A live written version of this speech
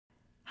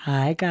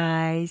Hi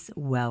guys,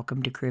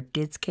 welcome to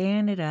Cryptids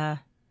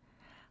Canada.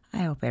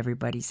 I hope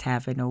everybody's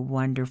having a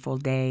wonderful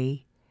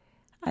day.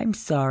 I'm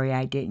sorry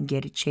I didn't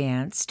get a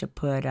chance to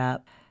put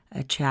up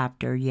a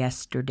chapter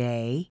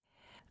yesterday.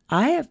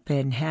 I have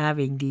been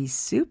having these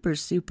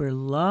super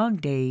long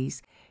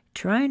days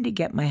trying to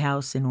get my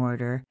house in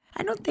order.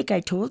 I don't think I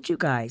told you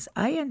guys,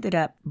 I ended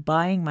up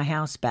buying my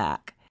house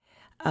back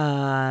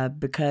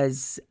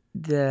because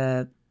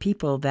the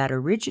people that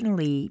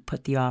originally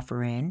put the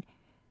offer in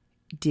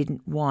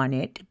didn't want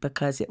it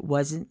because it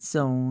wasn't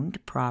zoned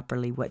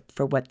properly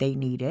for what they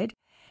needed.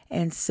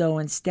 And so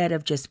instead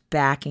of just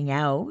backing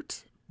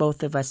out,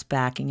 both of us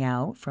backing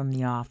out from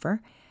the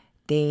offer,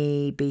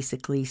 they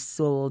basically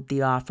sold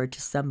the offer to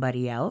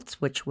somebody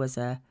else, which was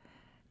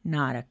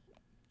not a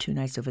too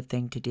nice of a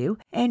thing to do.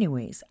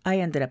 Anyways, I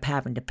ended up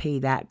having to pay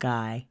that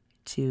guy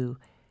to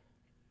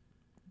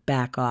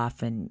back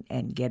off and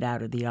get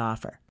out of the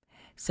offer.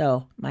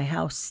 So my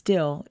house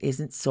still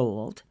isn't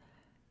sold,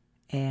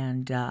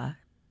 and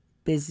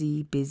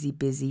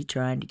busy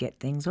trying to get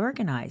things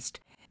organized.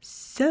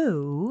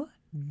 So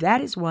that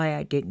is why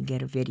I didn't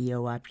get a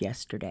video up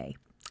yesterday.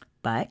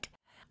 But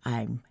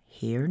I'm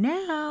here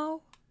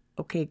now.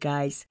 Okay,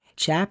 guys,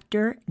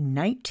 chapter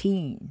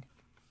 19.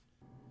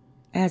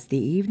 As the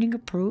evening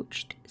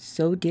approached,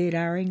 so did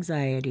our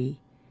anxiety.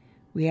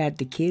 We had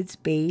the kids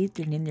bathed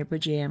and in their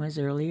pajamas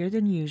earlier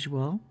than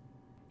usual,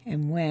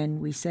 and when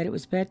we said it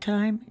was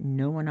bedtime,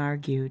 no one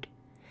argued.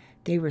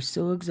 They were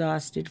so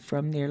exhausted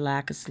from their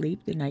lack of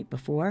sleep the night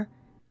before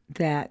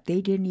that they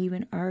didn't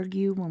even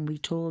argue when we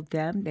told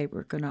them they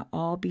were going to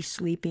all be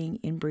sleeping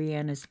in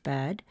Brianna's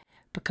bed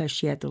because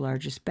she had the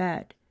largest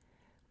bed.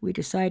 We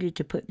decided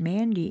to put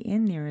Mandy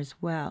in there as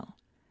well.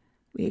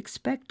 We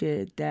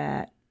expected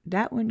that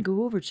wouldn't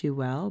go over too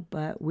well,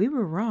 but we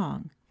were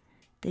wrong.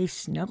 They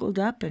snuggled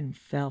up and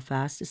fell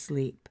fast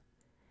asleep.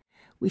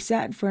 We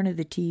sat in front of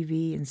the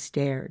TV and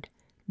stared.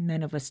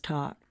 None of us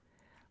talked.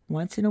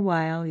 Once in a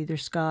while, either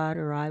Scott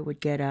or I would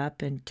get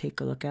up and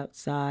take a look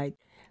outside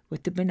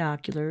with the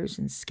binoculars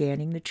and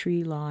scanning the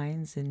tree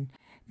lines, and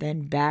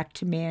then back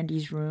to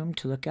Mandy's room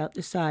to look out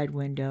the side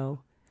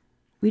window.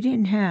 We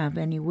didn't have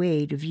any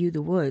way to view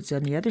the woods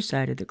on the other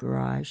side of the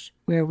garage,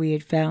 where we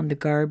had found the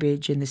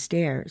garbage and the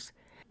stairs,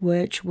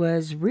 which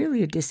was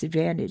really a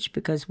disadvantage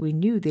because we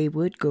knew they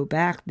would go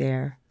back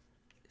there.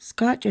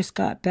 Scott just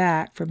got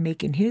back from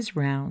making his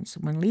rounds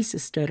when Lisa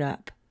stood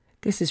up.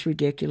 "This is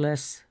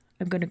ridiculous.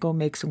 I'm going to go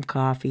make some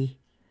coffee."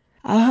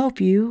 "I'll help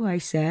you," I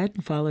said,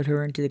 and followed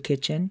her into the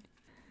kitchen.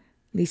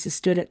 Lisa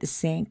stood at the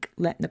sink,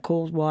 letting the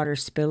cold water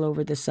spill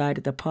over the side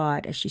of the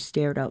pot as she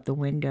stared out the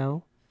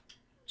window.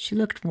 She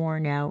looked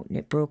worn out, and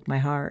it broke my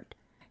heart.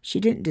 She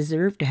didn't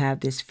deserve to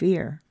have this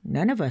fear.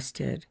 None of us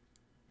did.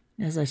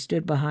 As I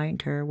stood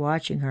behind her,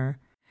 watching her,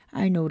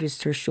 I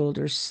noticed her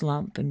shoulders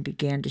slump and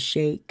began to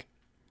shake.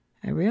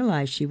 I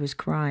realized she was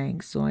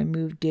crying, so I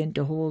moved in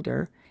to hold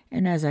her,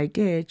 and as I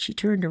did, she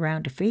turned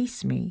around to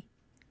face me.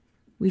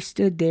 We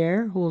stood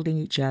there, holding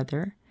each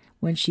other,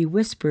 when she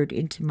whispered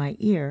into my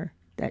ear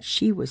that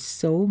she was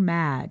so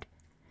mad.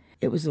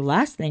 It was the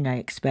last thing I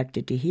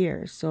expected to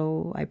hear,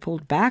 so I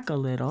pulled back a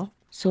little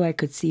so I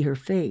could see her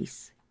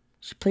face.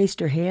 She placed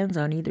her hands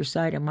on either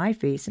side of my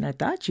face, and I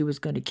thought she was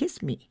going to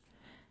kiss me,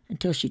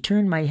 until she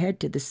turned my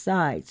head to the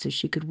side so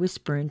she could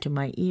whisper into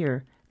my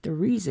ear the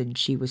reason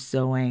she was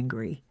so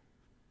angry.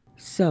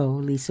 "So,"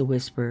 Lisa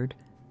whispered,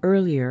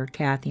 "earlier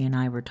Kathy and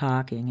I were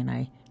talking, and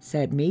I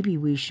said maybe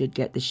we should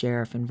get the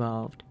sheriff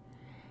involved.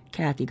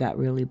 Kathy got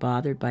really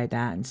bothered by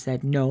that and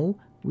said, 'No,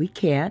 we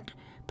can't,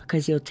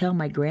 because he'll tell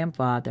my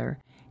grandfather,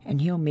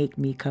 and he'll make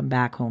me come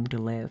back home to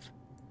live.'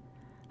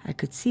 I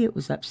could see it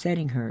was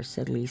upsetting her,"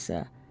 said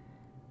Lisa,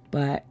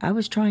 "but I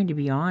was trying to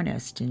be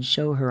honest and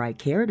show her I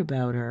cared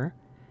about her.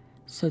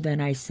 So then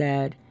I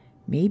said,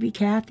 'Maybe,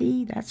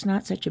 Kathy, that's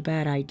not such a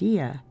bad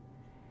idea.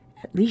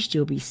 At least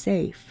you'll be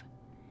safe.'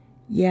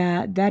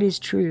 'Yeah, that is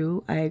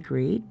true,' I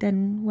agreed.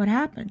 'Then what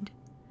happened?'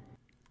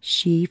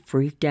 She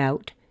freaked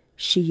out.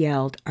 She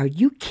yelled, 'Are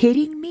you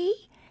kidding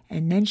me?'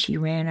 And then she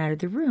ran out of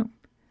the room.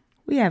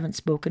 We haven't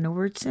spoken a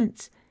word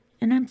since,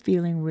 and I'm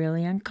feeling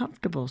really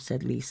uncomfortable,"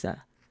 said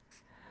Lisa.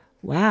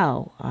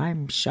 "Wow,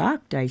 I'm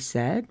shocked," I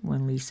said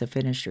when Lisa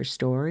finished her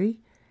story.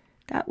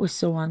 That was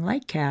so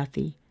unlike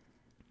Kathy.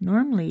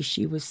 Normally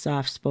she was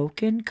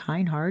soft-spoken,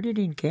 kind-hearted,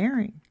 and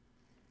caring.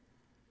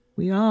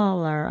 "We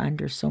all are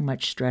under so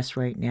much stress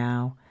right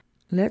now.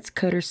 Let's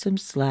cut her some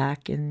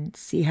slack and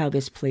see how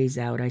this plays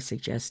out," I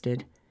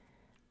suggested.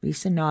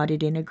 Lisa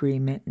nodded in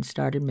agreement and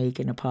started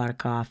making a pot of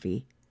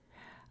coffee.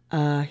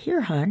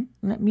 Here, hun,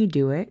 let me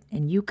do it,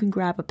 and you can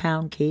grab a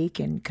pound cake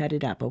and cut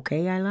it up,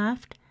 okay?" I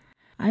laughed.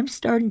 "I'm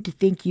starting to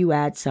think you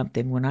add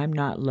something when I'm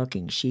not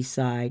looking," she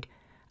sighed.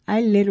 "I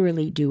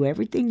literally do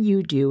everything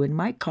you do, and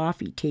my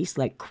coffee tastes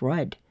like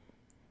crud."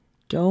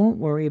 "Don't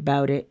worry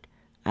about it.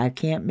 I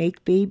can't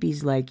make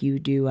babies like you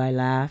do," I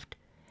laughed.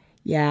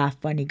 "Yeah,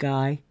 funny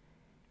guy."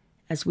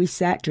 As we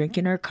sat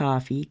drinking our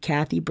coffee,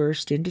 Kathy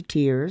burst into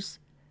tears.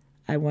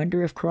 I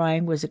wonder if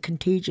crying was a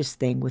contagious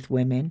thing with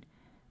women,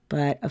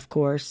 But, of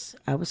course,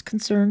 I was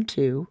concerned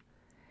too.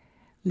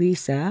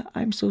 Lisa,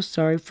 I'm so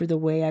sorry for the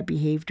way I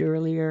behaved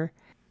earlier.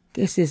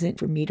 This isn't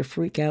for me to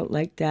freak out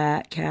like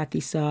that, Kathy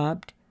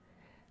sobbed.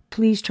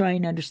 Please try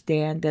and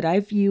understand that I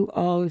view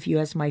all of you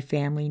as my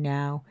family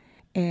now,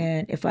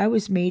 and if I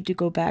was made to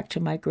go back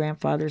to my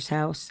grandfather's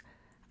house,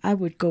 I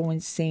would go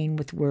insane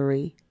with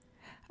worry.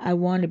 I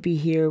want to be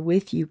here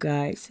with you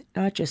guys,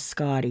 not just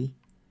Scotty.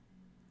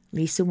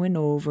 Lisa went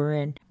over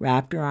and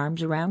wrapped her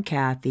arms around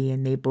Kathy,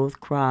 and they both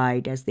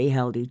cried as they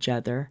held each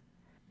other.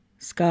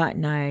 Scott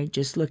and I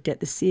just looked at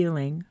the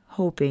ceiling,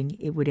 hoping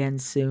it would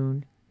end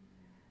soon.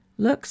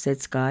 Look,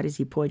 said Scott as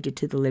he pointed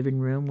to the living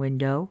room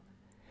window.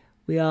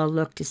 We all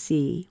looked to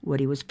see what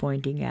he was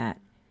pointing at,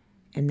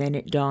 and then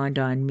it dawned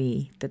on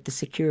me that the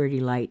security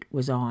light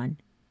was on.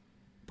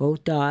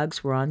 Both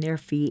dogs were on their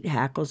feet,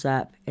 hackles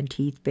up and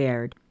teeth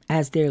bared,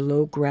 as their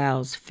low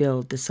growls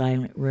filled the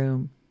silent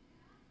room.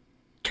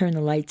 Turn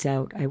the lights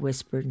out, I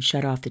whispered, and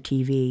shut off the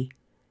TV.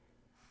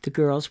 The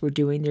girls were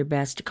doing their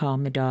best to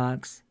calm the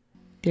dogs.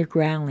 Their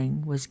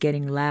growling was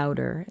getting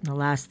louder, and the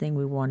last thing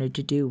we wanted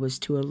to do was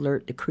to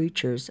alert the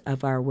creatures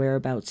of our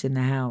whereabouts in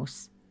the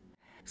house.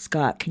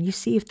 Scott, can you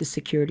see if the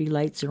security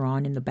lights are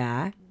on in the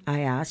back? I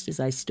asked as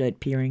I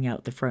stood peering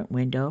out the front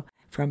window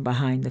from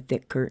behind the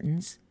thick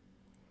curtains.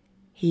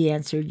 He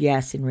answered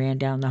yes and ran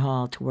down the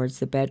hall towards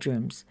the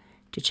bedrooms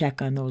to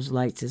check on those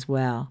lights as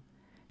well.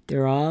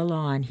 They're all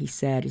on, he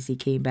said as he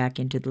came back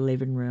into the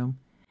living room,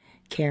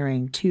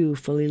 carrying 2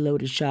 fully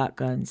loaded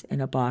shotguns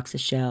and a box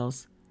of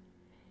shells.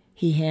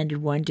 He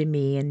handed one to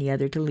me and the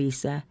other to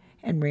Lisa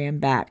and ran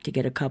back to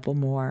get a couple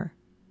more.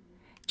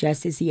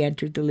 Just as he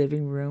entered the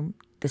living room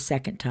the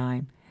second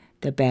time,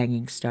 the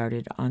banging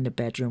started on the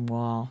bedroom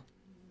wall.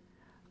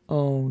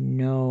 Oh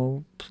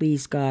no,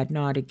 please God,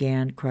 not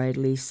again, cried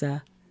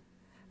Lisa.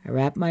 I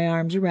wrapped my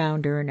arms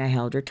around her and I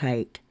held her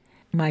tight,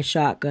 my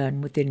shotgun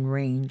within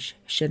range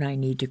should I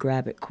need to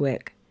grab it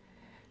quick.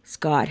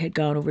 Scott had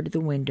gone over to the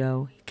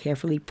window. He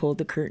carefully pulled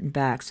the curtain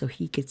back so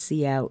he could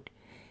see out.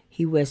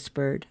 He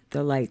whispered,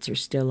 the lights are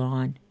still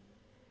on.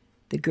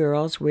 The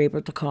girls were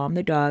able to calm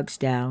the dogs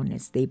down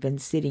as they'd been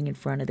sitting in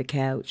front of the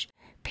couch,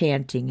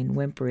 panting and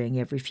whimpering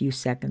every few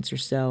seconds or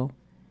so.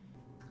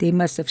 They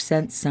must have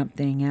sensed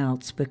something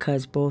else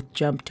because both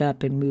jumped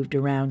up and moved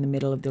around the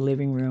middle of the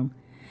living room.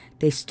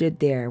 They stood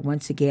there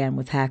once again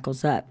with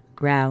hackles up,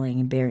 growling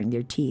and baring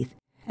their teeth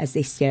as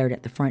they stared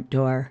at the front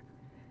door.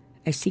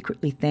 I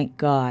secretly thanked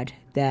God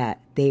that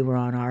they were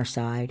on our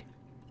side.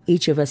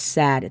 Each of us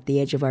sat at the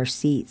edge of our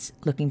seats,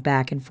 looking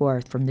back and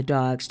forth from the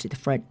dogs to the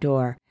front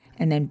door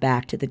and then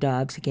back to the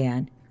dogs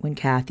again when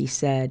Kathy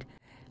said,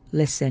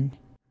 "Listen."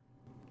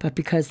 But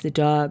because the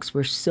dogs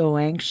were so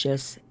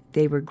anxious,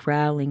 they were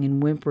growling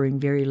and whimpering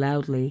very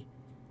loudly.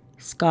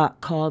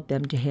 Scott called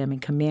them to him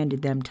and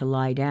commanded them to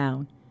lie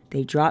down.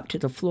 They dropped to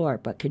the floor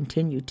but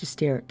continued to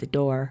stare at the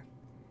door.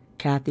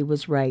 Kathy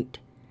was right.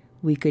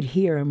 We could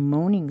hear a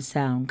moaning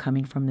sound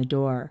coming from the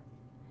door.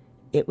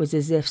 It was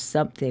as if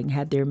something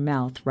had their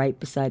mouth right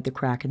beside the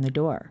crack in the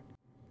door.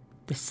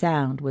 The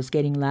sound was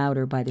getting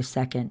louder by the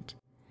second.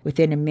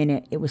 Within a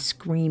minute, it was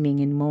screaming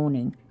and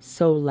moaning,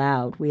 so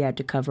loud we had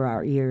to cover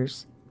our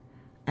ears.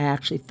 I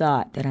actually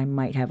thought that I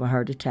might have a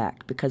heart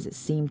attack because it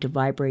seemed to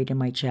vibrate in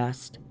my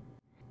chest.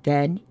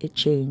 Then it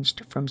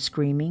changed from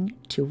screaming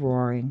to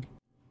roaring.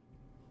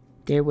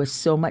 There was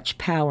so much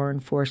power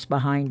and force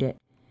behind it.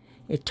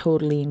 It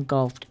totally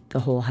engulfed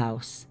the whole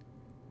house.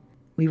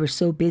 We were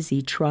so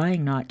busy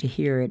trying not to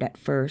hear it at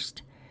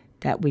first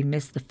that we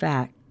missed the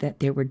fact that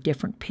there were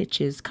different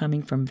pitches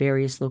coming from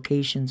various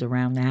locations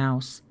around the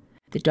house.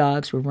 The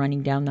dogs were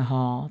running down the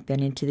hall,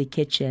 then into the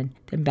kitchen,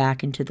 then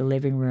back into the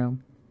living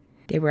room.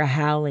 They were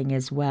howling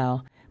as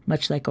well,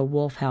 much like a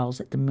wolf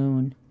howls at the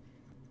moon.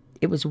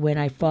 It was when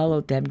I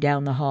followed them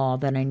down the hall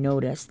that I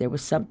noticed there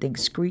was something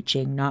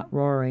screeching, not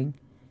roaring.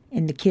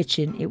 In the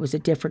kitchen, it was a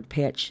different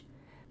pitch,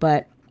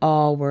 but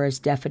all were as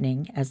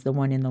deafening as the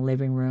one in the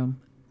living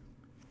room.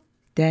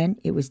 Then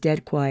it was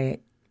dead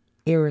quiet,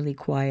 eerily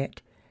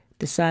quiet.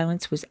 The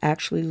silence was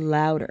actually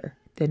louder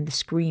than the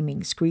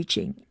screaming,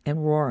 screeching,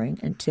 and roaring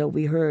until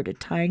we heard a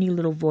tiny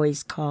little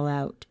voice call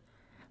out,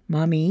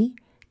 "Mommy,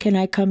 can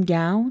I come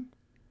down?"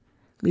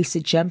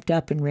 Lisa jumped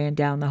up and ran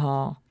down the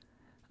hall.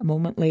 A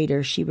moment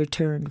later, she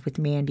returned with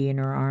Mandy in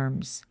her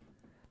arms.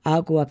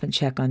 "I'll go up and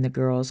check on the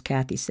girls,"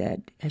 Kathy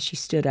said, as she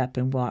stood up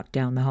and walked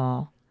down the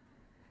hall.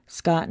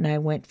 Scott and I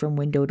went from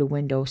window to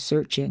window,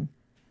 searching.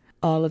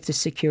 All of the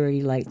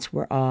security lights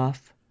were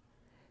off.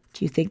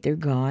 "Do you think they're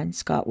gone?"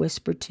 Scott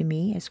whispered to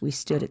me as we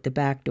stood at the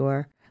back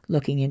door,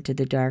 looking into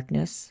the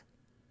darkness.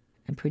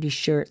 "I'm pretty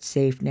sure it's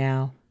safe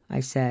now," I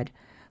said,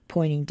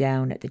 pointing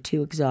down at the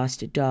 2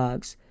 exhausted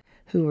dogs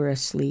who were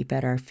asleep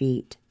at our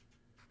feet.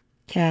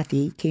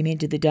 Kathy came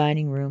into the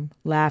dining room,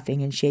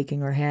 laughing and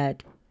shaking her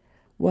head.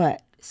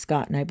 "What?"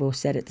 Scott and I both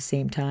said at the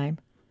same time.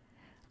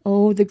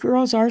 "Oh, the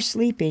girls are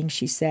sleeping,"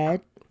 she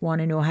said. "Want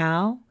to know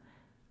how?"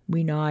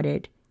 We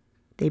nodded.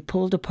 They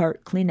pulled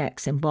apart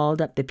Kleenex and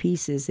balled up the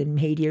pieces and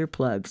made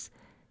earplugs.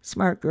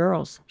 "Smart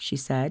girls," she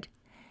said.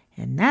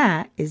 And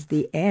that is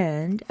the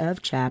end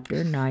of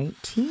chapter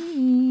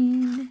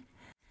 19.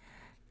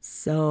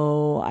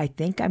 So I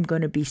think I'm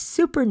going to be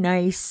super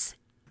nice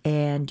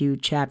and do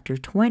chapter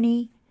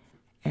 20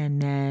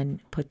 and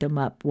then put them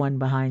up one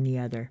behind the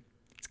other.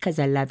 It's because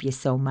I love you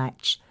so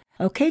much.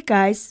 Okay,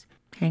 guys,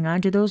 hang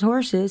on to those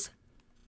horses.